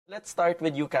Let's start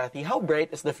with you, Kathy. How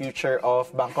bright is the future of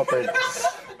Bangko Perlas?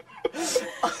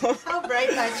 How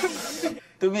bright actually?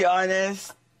 To be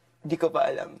honest, di ko pa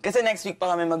alam. Kasi next week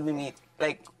pa kami mag-meet.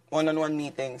 Like, one-on-one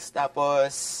meetings.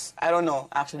 Tapos, I don't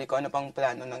know actually kung ano pang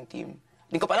plano ng team.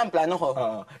 Di ko pa alam plano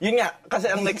ko. Yun nga,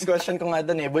 kasi ang next question ko nga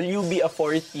doon will you be a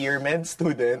fourth-year med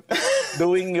student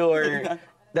doing your,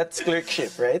 that's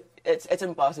clerkship, right? It's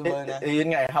impossible na.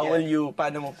 Yun nga, how will you,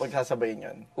 paano mo pagsasabayin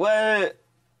yun? Well,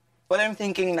 what I'm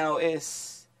thinking now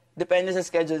is, depende sa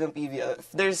schedule ng PVL. If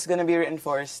there's gonna be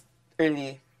reinforced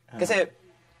early, kasi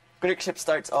clerkship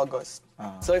starts August.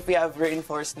 So if we have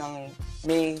reinforced ng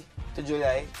May to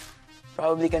July,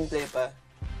 probably can play pa.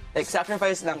 Like,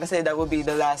 sacrifice lang kasi that would be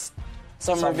the last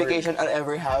summer vacation I'll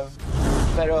ever have.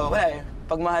 Pero wala eh,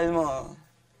 pag mahal mo,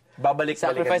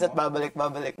 Babalik-balikan sacrifice mo. at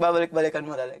babalik-balikan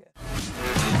mo talaga.